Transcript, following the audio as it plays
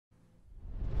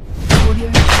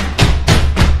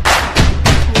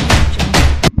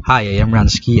Hi, I am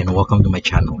Ransky and welcome to my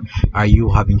channel. Are you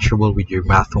having trouble with your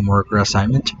math homework or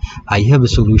assignment? I have a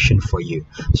solution for you.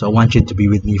 So I want you to be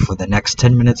with me for the next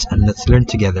 10 minutes and let's learn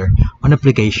together an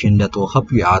application that will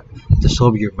help you out to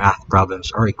solve your math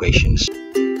problems or equations.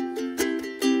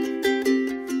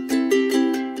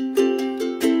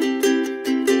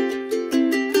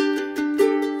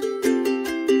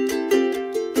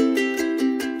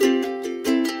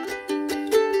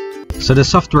 So the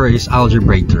software is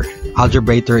Algebrator.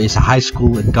 Algebrator is a high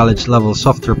school and college level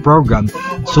software program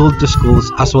sold to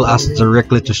schools as well as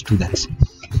directly to students.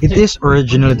 It is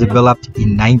originally developed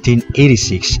in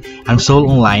 1986 and sold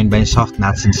online by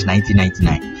SoftMath since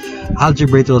 1999.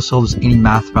 Algebrator solves any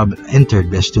math problem entered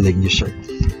by a student user.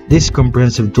 This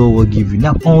comprehensive tool will give you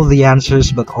not only the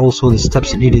answers but also the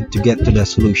steps needed to get to the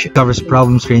solution. It covers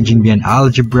problems ranging beyond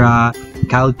algebra,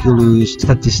 calculus,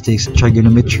 statistics,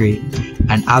 trigonometry,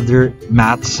 and other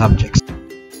math subjects.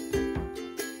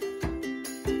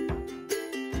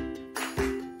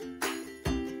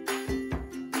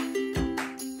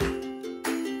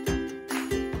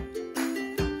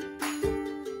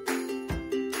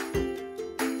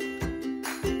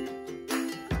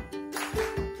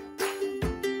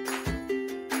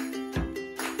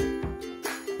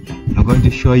 I'm going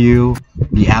to show you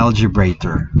the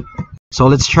Algebrator. So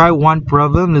let's try one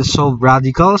problem. Let's solve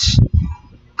radicals.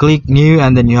 Click new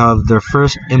and then you have the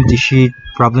first empty sheet.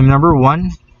 Problem number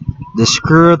 1. The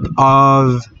square root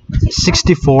of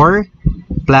 64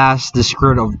 plus the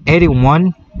square root of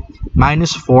 81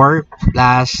 minus 4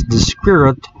 plus the square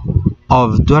root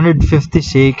of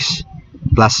 256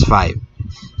 plus 5.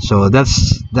 So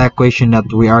that's the equation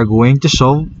that we are going to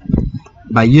solve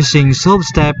by using solve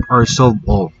step or solve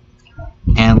all.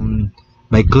 And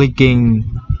by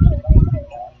clicking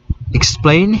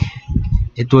explain,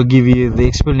 it will give you the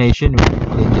explanation when you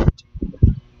click it.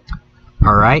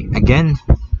 Alright, again,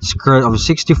 square root of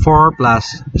 64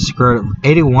 plus the square root of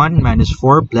 81 minus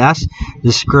 4 plus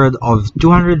the square root of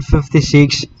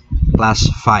 256 plus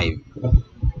 5.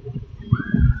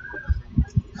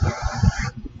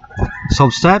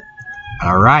 Solve step.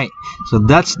 Alright, so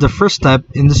that's the first step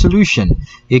in the solution.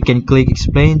 You can click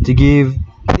explain to give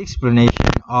the explanation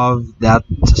of that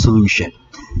solution.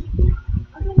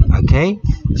 Okay,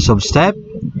 solve step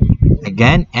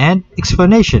again and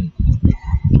explanation,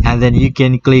 and then you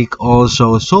can click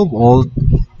also solve all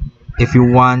if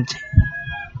you want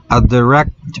a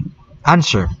direct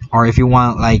answer or if you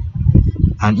want like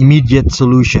an immediate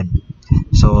solution.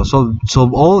 So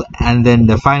solve all and then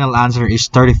the final answer is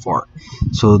 34.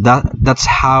 So that's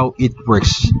how it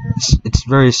works. It's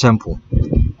very simple.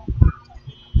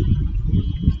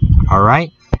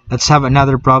 Alright, let's have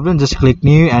another problem. Just click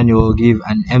new and you will give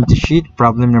an empty sheet.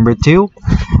 Problem number 2.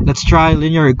 Let's try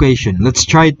linear equation. Let's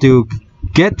try to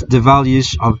get the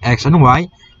values of x and y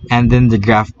and then the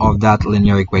graph of that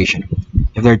linear equation.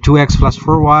 If there 2x plus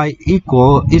 4y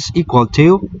is equal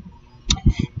to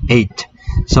 8.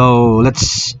 So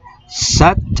let's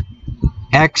set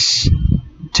x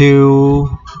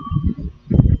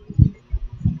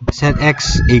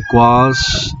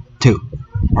equals 2,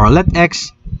 or let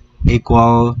x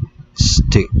equals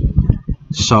 2.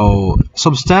 So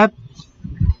solve step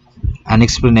an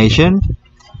explanation,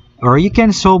 or you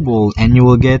can solve all and you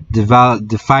will get the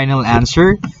final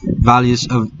answer, values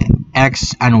of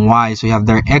x and y. So you have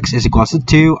there x is equals to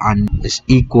 2 and is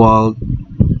equal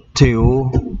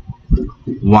to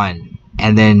 1,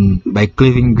 and then by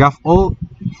clicking graph all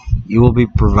you will be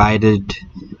provided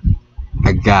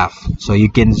a graph, so you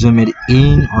can zoom it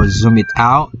in or zoom it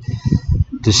out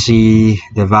to see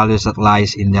the values that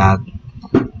lies in that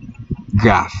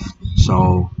graph.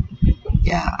 So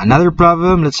yeah, another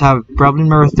problem. Let's have problem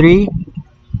number 3.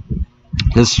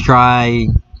 Let's try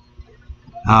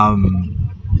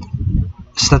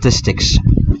statistics.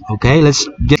 Okay, let's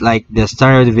get like the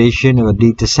standard deviation of a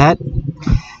data set.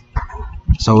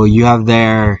 So you have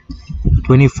there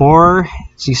 24,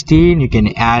 16, you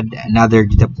can add another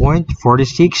data point,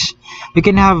 46. You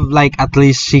can have like at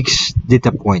least 6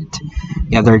 data point.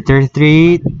 You have there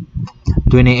 33,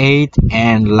 28,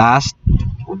 and last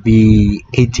will be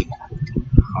 80.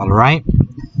 Alright,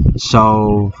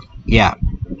 so yeah,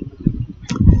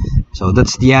 so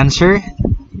that's the answer.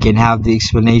 You can have the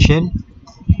explanation,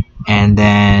 and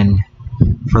then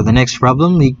for the next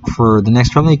problem you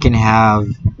can have.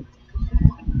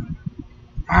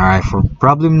 Alright, for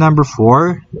problem number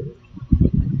 4.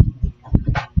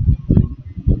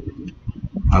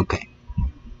 Okay,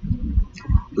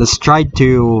 let's try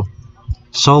to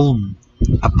solve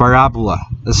a parabola.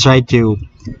 Let's try to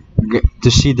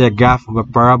see the graph of a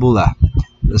parabola.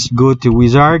 Let's go to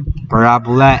wizard,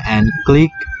 parabola, and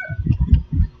click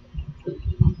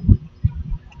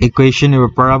equation of a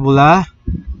parabola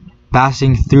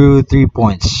passing through 3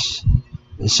 points.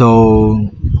 So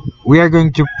we are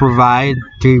going to provide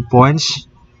 3 points.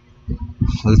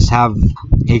 Let's have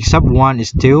x sub 1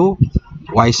 is 2,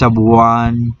 y sub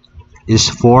 1 is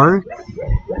 4,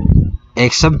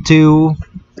 x sub 2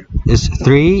 is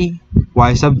 3,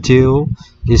 y sub 2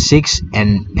 is 6,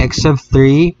 and x sub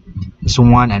 3 is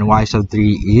 1, and y sub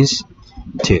 3 is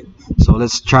 2. So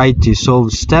let's try to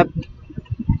solve step.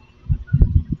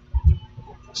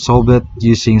 Solve it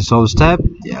using solve step.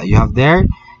 Yeah, you have there.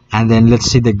 And then let's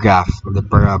see the graph of the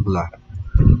parabola.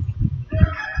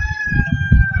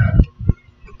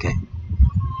 Okay,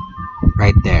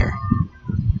 right there.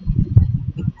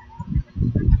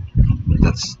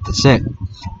 That's it.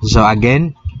 So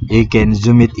again, you can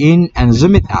zoom it in and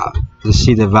zoom it out to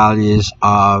see the values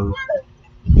of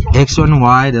x and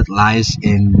y that lies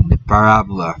in the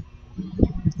parabola.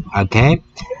 Okay.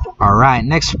 All right.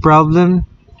 Next problem.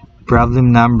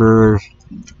 Problem number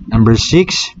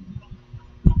 6.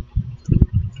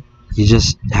 You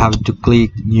just have to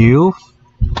click new,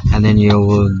 and then you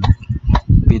will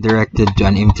be directed to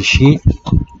an empty sheet.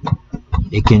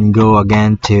 You can go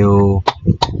again to.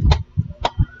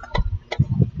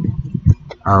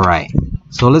 Alright,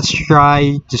 so let's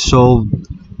try to solve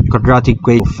quadratic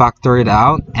equation. Factor it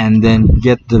out and then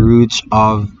get the roots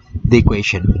of the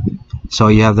equation. So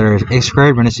you have there x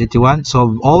squared minus 81.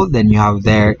 Solve all, then you have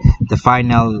there the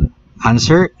final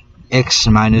answer, x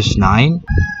minus 9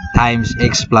 times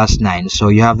x plus 9. So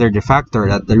you have there the factor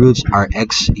that the roots are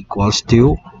x equals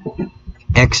 2,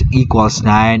 x equals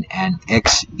 9, and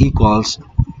x equals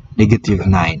negative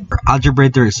 9.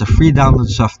 Algebrator is a free download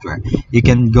software. You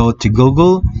can go to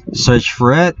Google, search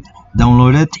for it,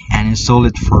 download it, and install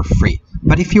it for free.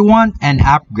 But if you want an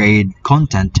upgrade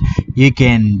content, you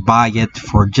can buy it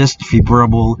for just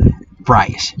favorable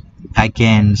price. I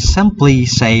can simply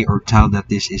say or tell that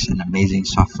this is an amazing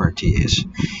software to use.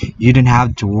 You don't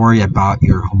have to worry about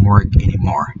your homework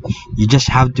anymore. You just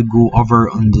have to go over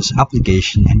on this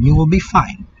application and you will be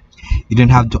fine. You don't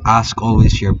have to ask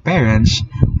always your parents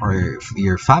or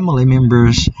your family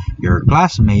members, your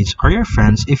classmates, or your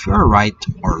friends if you are right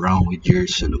or wrong with your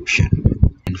solution.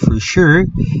 And for sure,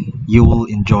 you will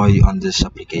enjoy on this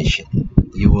application.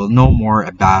 You will know more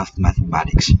about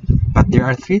mathematics. But there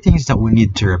are 3 things that we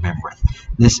need to remember.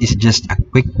 This is just a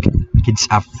quick kids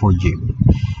app for you.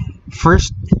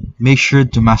 First, make sure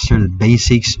to master the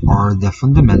basics or the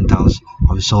fundamentals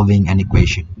of solving an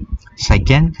equation.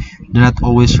 Second, do not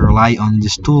always rely on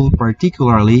this tool,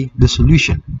 particularly the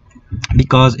solution,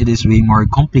 because it is way more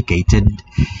complicated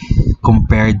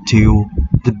compared to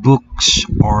the books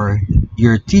or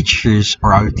your teachers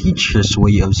or our teachers'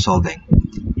 way of solving.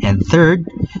 And third,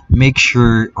 make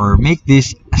sure or make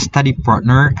this a study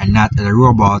partner and not a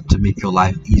robot to make your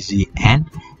life easy and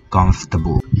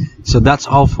comfortable. So that's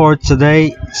all for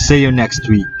today. See you next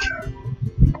week.